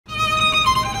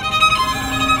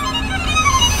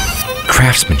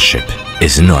Craftsmanship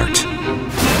is an art,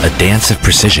 a dance of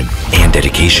precision and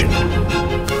dedication.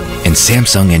 And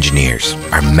Samsung engineers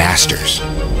are masters,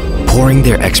 pouring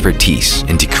their expertise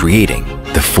into creating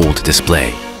the Fold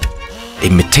display,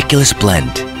 a meticulous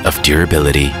blend of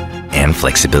durability and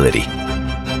flexibility.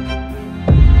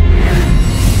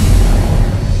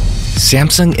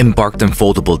 Samsung embarked on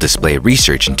foldable display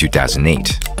research in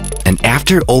 2008, and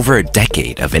after over a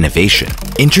decade of innovation,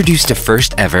 introduced the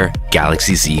first ever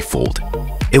Galaxy Z Fold.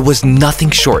 It was nothing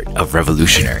short of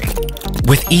revolutionary.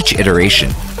 With each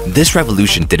iteration, this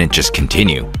revolution didn't just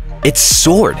continue, it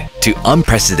soared to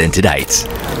unprecedented heights.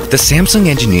 The Samsung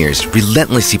engineers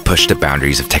relentlessly pushed the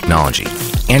boundaries of technology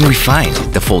and refined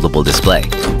the foldable display.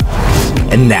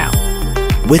 And now,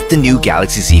 with the new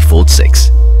Galaxy Z Fold6,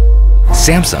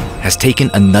 Samsung has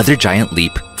taken another giant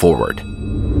leap forward.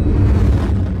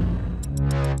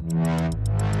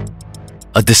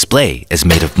 A display is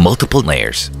made of multiple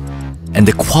layers, and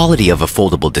the quality of a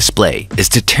foldable display is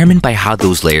determined by how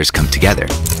those layers come together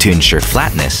to ensure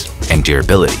flatness and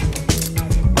durability.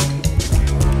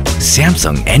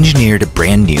 Samsung engineered a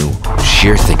brand new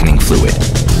shear thickening fluid,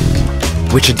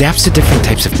 which adapts to different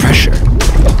types of pressure,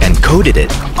 and coated it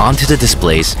onto the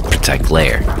display's Protect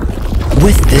layer.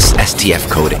 With this STF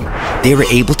coating, they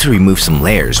were able to remove some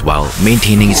layers while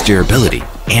maintaining its durability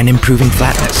and improving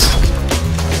flatness.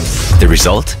 The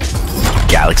result?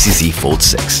 Galaxy Z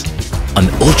Fold6, an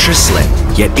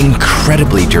ultra-slim yet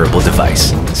incredibly durable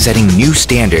device, setting new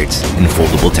standards in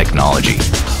foldable technology.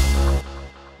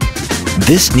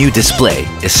 This new display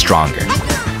is stronger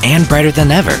and brighter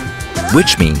than ever,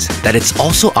 which means that it's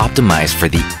also optimized for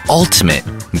the ultimate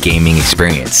gaming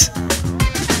experience.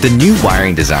 The new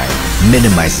wiring design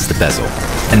minimizes the bezel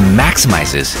and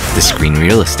maximizes the screen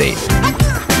real estate.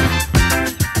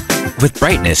 With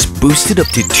brightness boosted up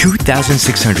to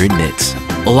 2600 nits,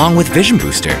 along with Vision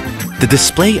Booster, the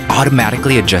display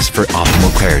automatically adjusts for optimal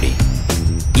clarity,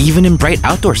 even in bright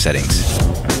outdoor settings.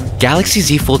 Galaxy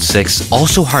Z Fold6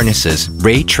 also harnesses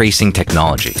ray tracing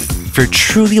technology for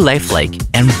truly lifelike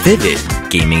and vivid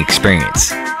gaming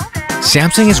experience.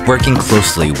 Samsung is working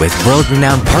closely with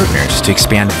world-renowned partners to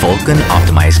expand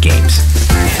Vulkan-optimized games,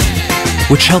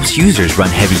 which helps users run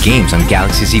heavy games on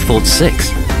Galaxy Z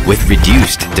Fold6 with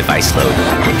reduced device load.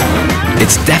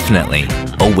 It's definitely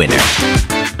a winner.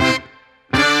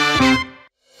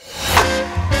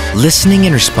 Listening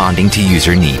and responding to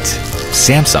user needs,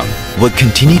 Samsung will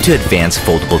continue to advance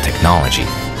foldable technology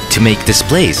to make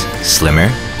displays slimmer,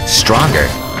 stronger,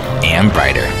 and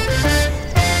brighter.